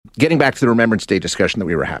getting back to the Remembrance Day discussion that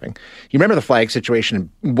we were having, you remember the flag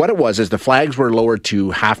situation. What it was is the flags were lowered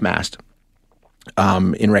to half-mast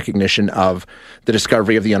in recognition of the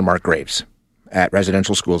discovery of the unmarked graves at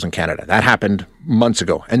residential schools in Canada. That happened months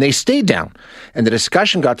ago, and they stayed down. And the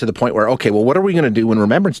discussion got to the point where, okay, well, what are we going to do when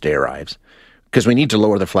Remembrance Day arrives? Because we need to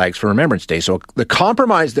lower the flags for Remembrance Day. So the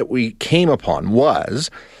compromise that we came upon was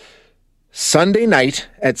Sunday night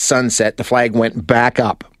at sunset, the flag went back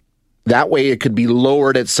up. That way it could be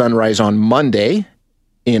lowered at sunrise on Monday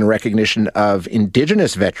in recognition of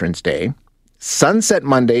Indigenous Veterans Day. Sunset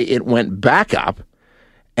Monday, it went back up.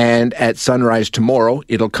 And at sunrise tomorrow,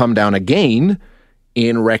 it'll come down again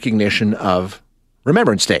in recognition of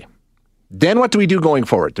Remembrance Day. Then what do we do going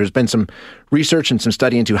forward? There's been some research and some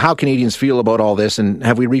study into how Canadians feel about all this, and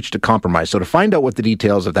have we reached a compromise? So to find out what the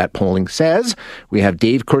details of that polling says, we have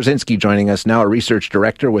Dave Korzinski joining us now, a research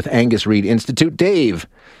director with Angus Reid Institute. Dave,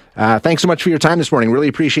 thanks so much for your time this morning. Really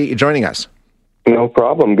appreciate you joining us. No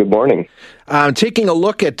problem. Good morning. Taking a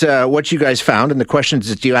look at what you guys found and the questions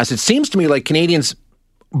that you asked, it seems to me like Canadians,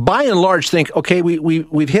 by and large, think, okay,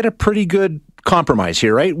 we've hit a pretty good compromise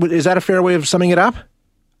here, right? Is that a fair way of summing it up?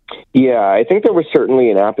 Yeah, I think there was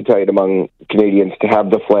certainly an appetite among Canadians to have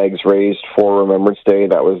the flags raised for Remembrance Day.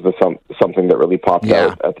 That was something that really popped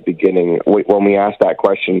out at the beginning when we asked that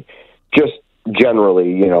question. Just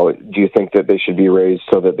generally, do you think that they should be raised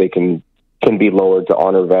so that they can be lowered to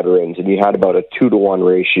honor veterans? And you had about a 2-to-1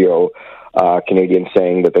 ratio, Canadians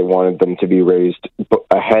saying that they wanted them to be raised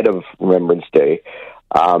ahead of Remembrance Day.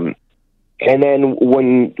 And then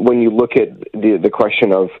when you look at the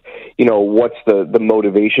question of, what's the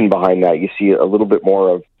motivation behind that, you see a little bit more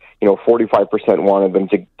of, 45% wanted them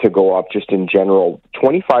to go up just in general.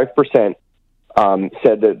 25%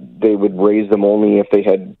 said that they would raise them only if they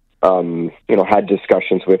had, had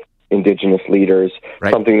discussions with Indigenous leaders,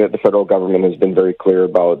 right. Something that the federal government has been very clear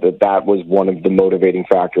about, that was one of the motivating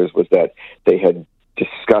factors, was that they had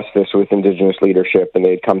discussed this with Indigenous leadership and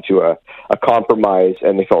they had come to a compromise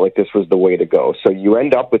and they felt like this was the way to go. So you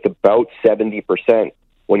end up with about 70%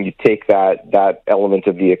 when you take that element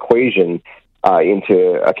of the equation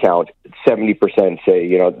into account. 70% say,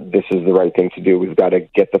 this is the right thing to do. We've got to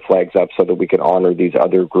get the flags up so that we can honor these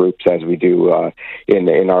other groups as we do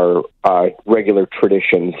in our regular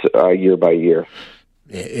traditions year by year.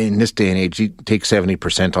 In this day and age, you take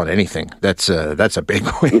 70% on anything. That's a big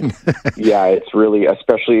win. Yeah, it's really,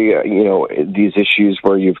 especially, these issues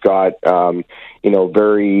where you've got,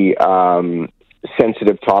 very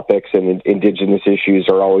sensitive topics, and Indigenous issues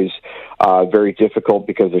are always very difficult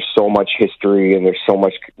because there's so much history and there's so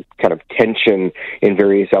much kind of tension in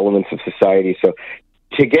various elements of society. So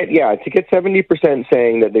to get 70%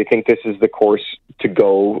 saying that they think this is the course to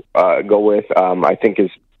go with, I think is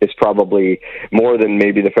probably more than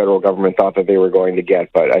maybe the federal government thought that they were going to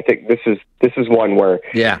get. But I think this is one where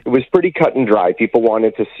it was pretty cut and dry. People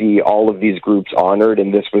wanted to see all of these groups honored,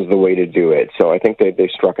 and this was the way to do it. So I think they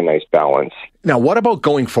struck a nice balance. Now, what about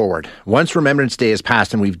going forward? Once Remembrance Day has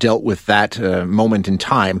passed and we've dealt with that moment in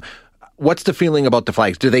time, what's the feeling about the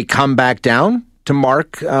flags? Do they come back down to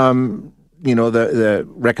mark the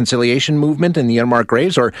reconciliation movement and the unmarked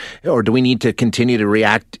graves, or do we need to continue to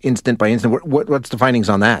react instant by instant? What's the findings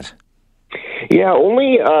on that? Yeah,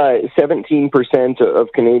 only 17%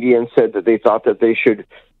 of Canadians said that they thought that they should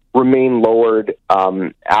remain lowered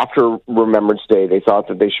after Remembrance Day. They thought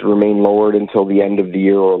that they should remain lowered until the end of the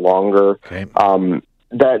year or longer. Okay.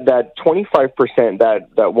 That 25%,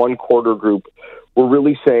 that one quarter group, were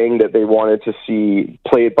really saying that they wanted to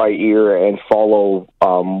play it by ear and follow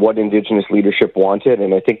what Indigenous leadership wanted,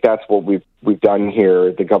 and I think that's what we've done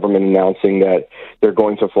here. The government announcing that they're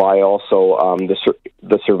going to fly also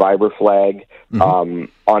the survivor flag on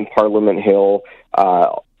Parliament Hill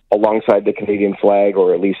alongside the Canadian flag,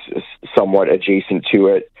 or at least somewhat adjacent to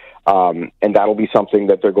it, and that'll be something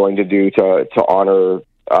that they're going to do to honor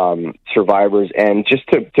survivors, and just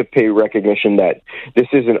to pay recognition that this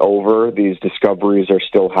isn't over. These discoveries are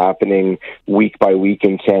still happening week by week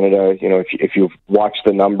in Canada. If you've watched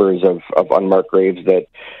the numbers of unmarked graves that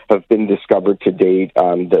have been discovered to date,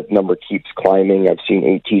 the number keeps climbing. I've seen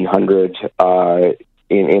 1,800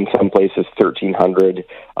 in some places, 1,300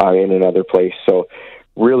 in another place. So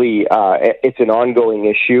really, it's an ongoing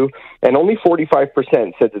issue, and only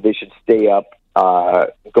 45% said that they should stay up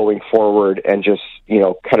going forward and just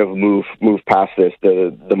kind of move past this.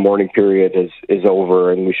 The mourning period is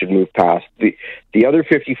over and we should move past. The other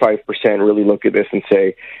 55% really look at this and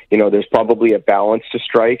say, there's probably a balance to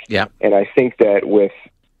strike. Yeah. And I think that with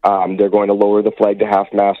They're going to lower the flag to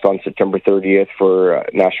half-mast on September 30th for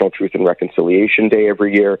National Truth and Reconciliation Day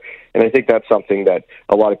every year. And I think that's something that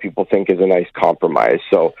a lot of people think is a nice compromise.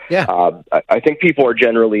 So I think people are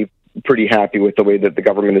generally pretty happy with the way that the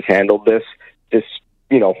government has handled this.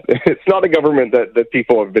 It's not a government that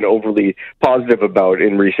people have been overly positive about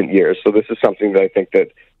in recent years. So this is something that I think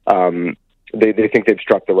that they think they've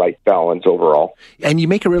struck the right balance overall. And you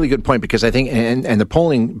make a really good point, because I think, and the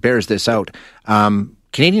polling bears this out,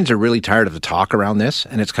 Canadians are really tired of the talk around this,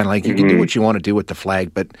 and it's kind of like, you can do what you want to do with the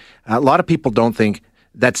flag, but a lot of people don't think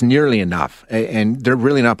that's nearly enough, and they're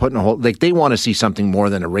really not putting a whole, like, they want to see something more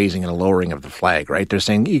than a raising and a lowering of the flag, right? They're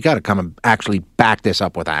saying, you got to come and actually back this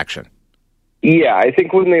up with action. Yeah, I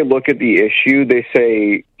think when they look at the issue, they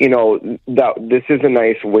say, that this is a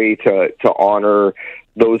nice way to honor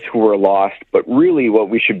those who were lost, but really what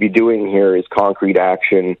we should be doing here is concrete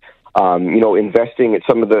action. Investing at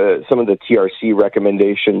some of the TRC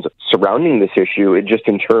recommendations surrounding this issue, just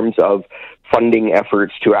in terms of funding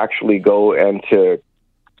efforts to actually go and to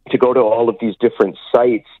go to all of these different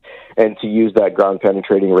sites and to use that ground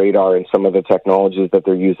penetrating radar and some of the technologies that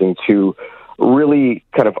they're using to really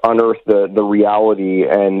kind of unearth the reality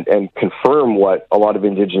and confirm what a lot of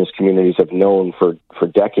Indigenous communities have known for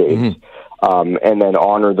decades, and then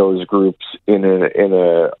honor those groups in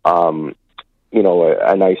a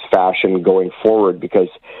nice fashion going forward, because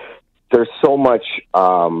there's so much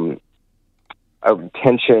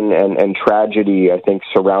tension and tragedy, I think,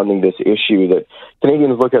 surrounding this issue, that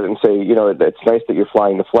Canadians look at it and say, it's nice that you're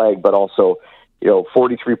flying the flag, but also,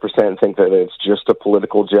 43% think that it's just a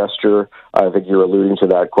political gesture. I think you're alluding to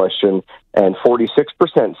that question. And 46%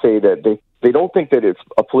 say that they don't think that it's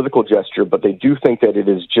a political gesture, but they do think that it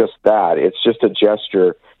is just that. It's just a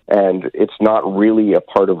gesture, and it's not really a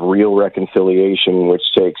part of real reconciliation,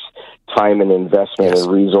 which takes time and investment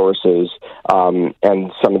and resources,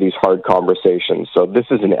 and some of these hard conversations. So this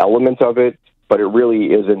is an element of it, but it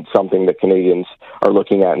really isn't something that Canadians are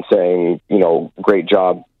looking at and saying, great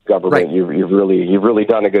job, government. Right. You've really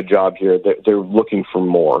done a good job here. They're looking for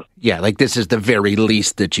more. Yeah, like this is the very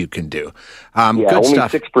least that you can do. Only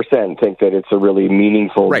 6% think that it's a really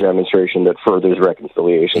meaningful demonstration that furthers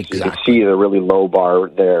reconciliation. Exactly. So you can see the really low bar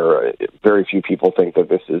there. Very few people think that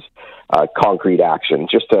this is concrete action,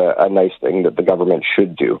 just a nice thing that the government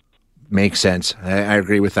should do. Makes sense. I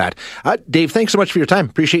agree with that. Dave, thanks so much for your time.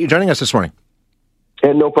 Appreciate you joining us this morning.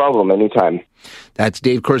 And no problem, anytime. That's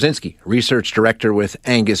Dave Korzinski, Research Director with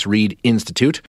Angus Reid Institute.